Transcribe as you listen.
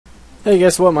Hey,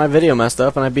 guess what? My video messed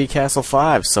up and I beat Castle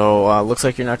 5, so looks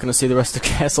like you're not going to see the rest of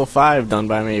Castle 5 done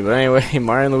by me. But anyway,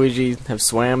 Mario and Luigi have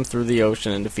swam through the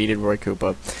ocean and defeated Roy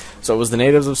Koopa. So it was the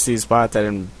natives of SeaSpot that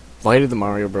invited the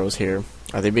Mario Bros here.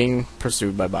 Are they being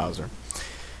pursued by Bowser?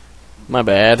 My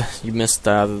bad. You missed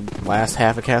the last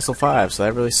half of Castle 5, so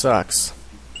that really sucks.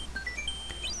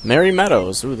 Merry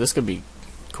Meadows. Ooh, this could be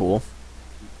cool.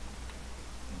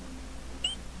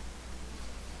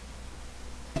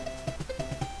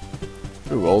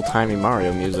 Ooh, old-timey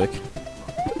Mario music.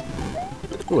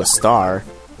 Ooh, a star.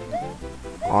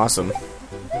 Awesome.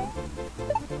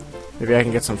 Maybe I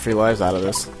can get some free lives out of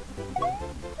this.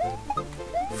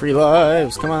 Free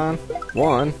lives, come on.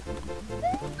 One.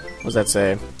 What does that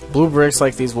say? Blue bricks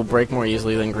like these will break more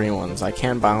easily than green ones. I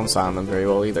can't bounce on them very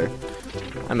well either.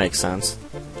 That makes sense.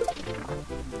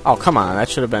 Oh, come on, that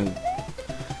should have been...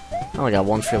 I only got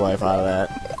one free life out of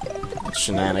that.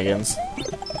 Shenanigans.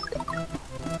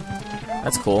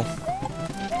 That's cool.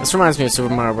 This reminds me of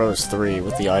Super Mario Bros. 3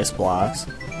 with the ice blocks.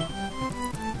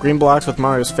 Green blocks with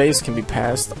Mario's face can be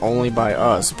passed only by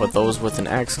us, but those with an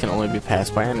X can only be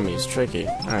passed by enemies. Tricky.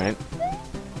 Alright.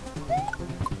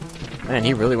 Man,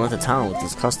 he really went to town with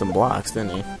these custom blocks,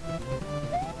 didn't he?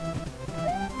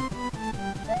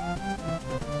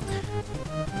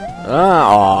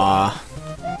 Aww.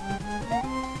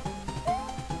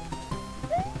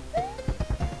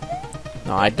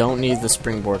 No, I don't need the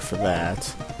springboard for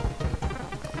that.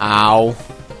 Ow.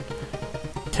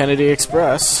 Kennedy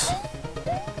Express.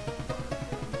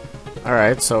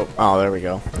 Alright, so... Oh, there we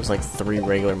go. There's like 3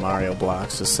 regular Mario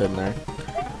blocks just sitting there.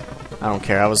 I don't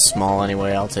care. I was small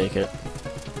anyway. I'll take it.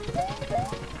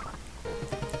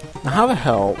 Now, how the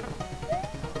hell...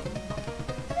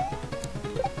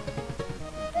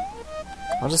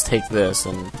 I'll just take this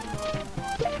and...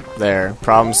 There.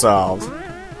 Problem solved.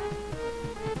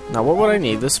 Now, what would I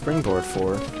need this springboard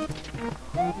for?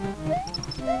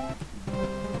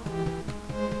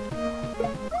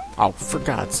 Oh, for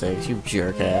God's sake, you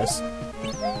jerk-ass.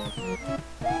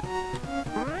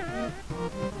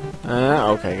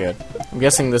 Okay, good. I'm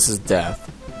guessing this is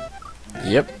death.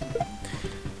 Yep.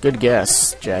 Good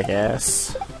guess,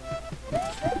 jackass.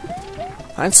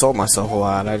 I insult myself a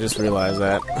lot, I just realized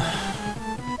that.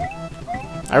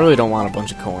 I really don't want a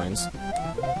bunch of coins.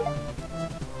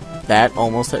 That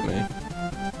almost hit me.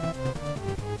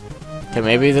 Okay,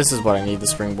 maybe this is what I need the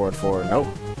springboard for. Nope.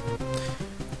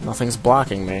 Nothing's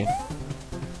blocking me.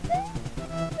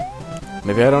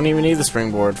 Maybe I don't even need the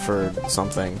springboard for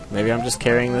something. Maybe I'm just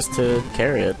carrying this to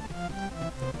carry it.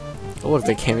 Oh look,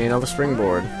 they gave me another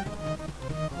springboard.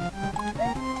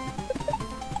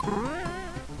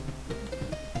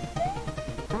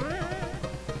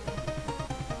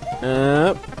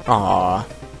 Aww.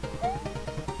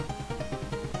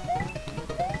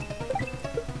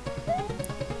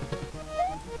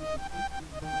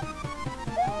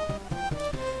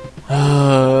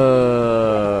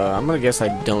 I'm gonna guess I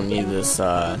don't need this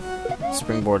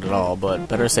springboard at all, but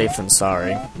better safe than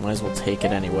sorry. Might as well take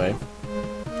it anyway.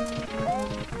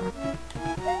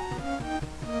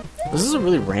 This is a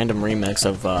really random remix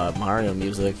of Mario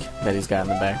music that he's got in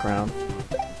the background.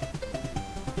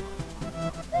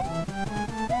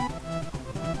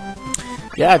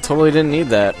 Yeah, I totally didn't need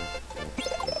that.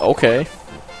 Okay.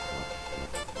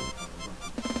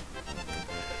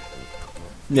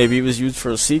 Maybe it was used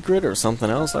for a secret or something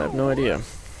else, I have no idea.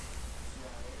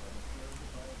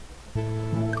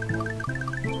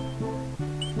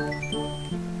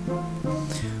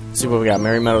 Let's see what we got.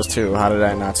 Merry Meadows 2. How did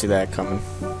I not see that coming?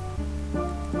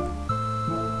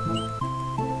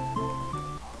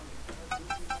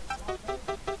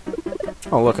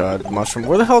 Oh, look, a mushroom.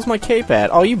 Where the hell's my cape at?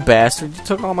 Oh, you bastard. You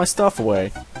took all my stuff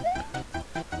away.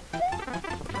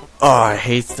 Oh, I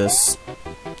hate this.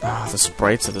 Oh, the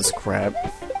sprites of this crap.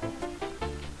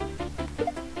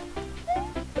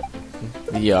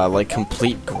 The, like,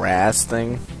 complete grass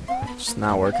thing. Just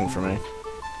not working for me.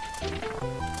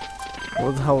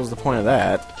 What the hell was the point of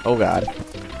that? Oh, God.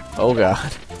 Oh,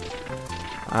 God.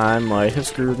 I might have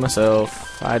screwed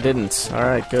myself. I didn't.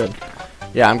 Alright, good.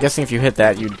 Yeah, I'm guessing if you hit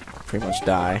that, you'd pretty much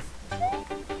die.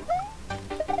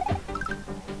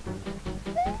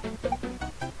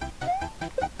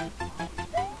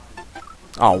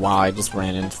 Oh, wow, I just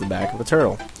ran into the back of a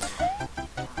turtle.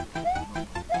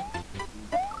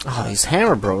 Oh, these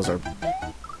Hammer Bros are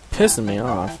pissing me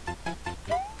off.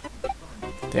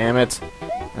 Damn it.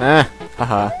 Ah,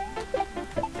 haha.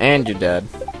 And you're dead.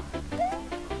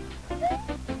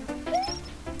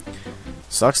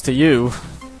 Sucks to you.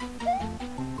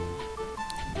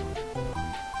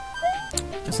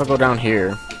 Guess I'll go down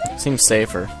here. Seems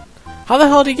safer. How the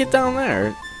hell did he get down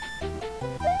there?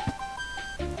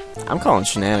 I'm calling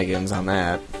shenanigans on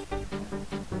that.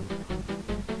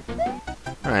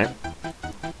 Alright.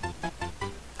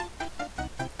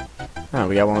 Oh,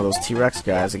 we got one of those T-Rex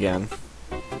guys again.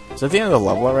 Is that the end of the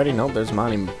level already? Nope, there's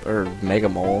Mega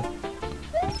Mole.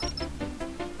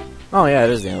 Oh yeah, it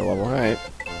is the end of the level. Alright.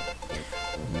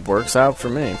 Works out for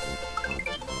me.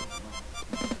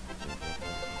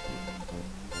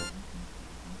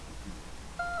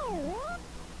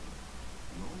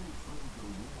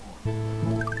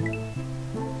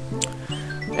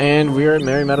 And we are at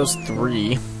Merry Meadows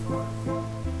 3.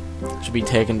 Should be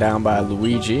taken down by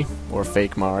Luigi, or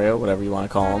Fake Mario, whatever you want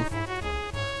to call him.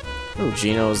 Ooh,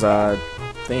 Gino's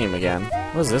theme again.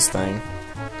 What is this thing?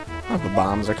 Oh, the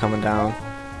bombs are coming down.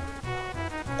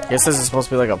 I guess this is supposed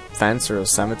to be like a fence or a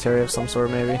cemetery of some sort,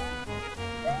 maybe?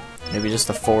 Maybe just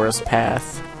a forest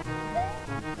path.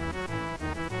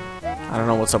 I don't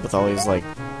know what's up with all these, like,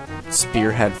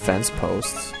 spearhead fence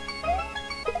posts.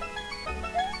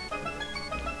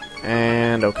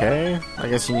 And, okay, I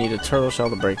guess you need a turtle shell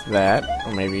to break that.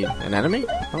 Or maybe an enemy?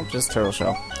 Oh, just turtle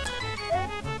shell.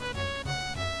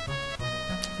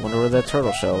 Wonder where that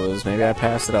turtle shell is. Maybe I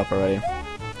passed it up already.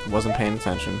 Wasn't paying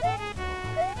attention.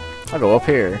 I'll go up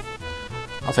here.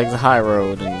 I'll take the high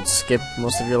road and skip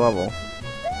most of your level.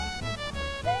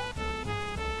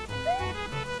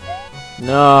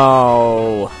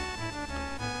 No!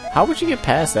 How would you get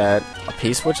past that? A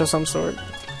P-switch of some sort?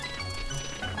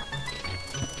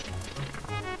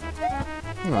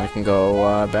 Oh, I can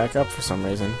go back up for some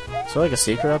reason. Is there like a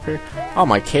secret up here? Oh,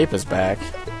 my cape is back.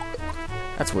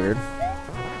 That's weird.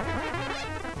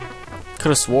 Could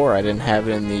have swore I didn't have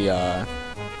it in the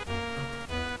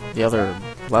other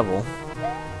level.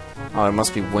 Oh, it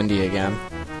must be windy again.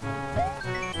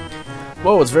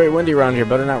 Whoa, it's very windy around here.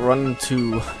 Better not run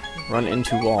into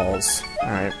walls.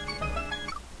 Alright.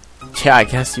 Yeah, I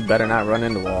guess you better not run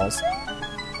into walls.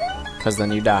 Because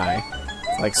then you die.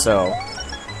 Like so.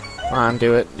 Come on,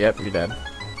 do it. Yep, you're dead.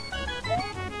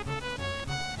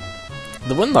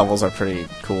 The wind levels are pretty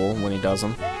cool when he does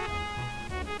them.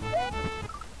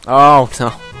 Oh,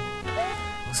 no.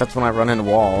 Except when I run into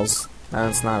walls. Then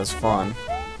it's not as fun.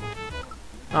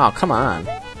 Oh, come on.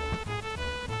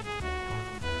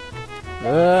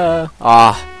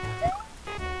 Ah.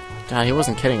 God, he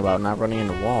wasn't kidding about not running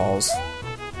into walls.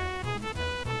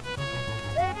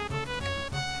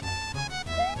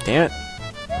 Damn it.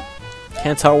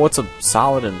 Can't tell what's a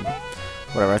solid and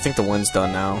whatever. I think the wind's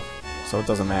done now, so it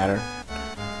doesn't matter.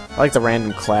 I like the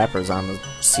random clappers on the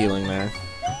ceiling there.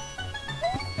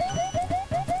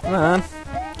 Come on.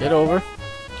 Get over.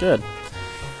 Good.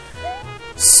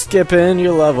 Skipping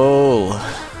your level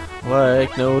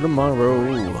like no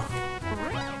tomorrow.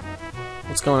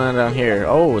 What's going on down here?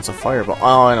 Oh, it's a fireball.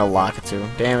 Oh, and a Lockatoo.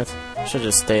 Damn it. Should've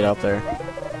just stayed up there.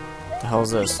 What the hell is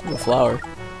this? A flower.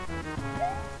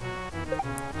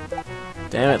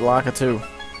 Damn it, Lockatoo.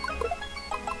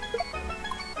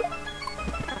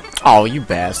 Oh, you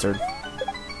bastard.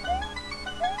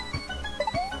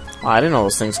 Oh, I didn't know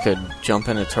those things could jump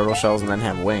into turtle shells and then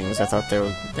have wings. I thought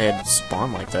they had to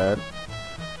spawn like that.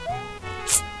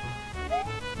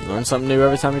 You learn something new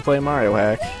every time you play Mario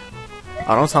Hack.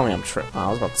 Oh, don't tell me I'm tripping. Oh, I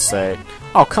was about to say.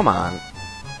 Oh, come on.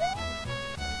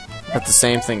 That's the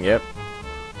same thing, yep.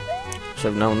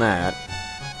 Should have known that.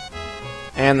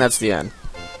 And that's the end.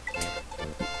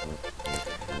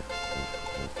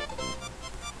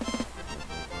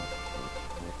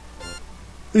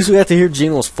 At least we got to hear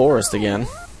Gino's Forest again.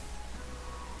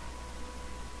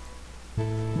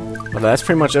 But that's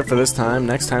pretty much it for this time.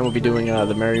 Next time we'll be doing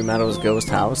the Merry Meadows Ghost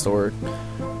House, or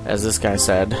as this guy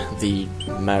said, the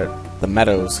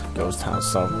Meadows Ghost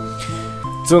House. So,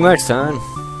 until next time.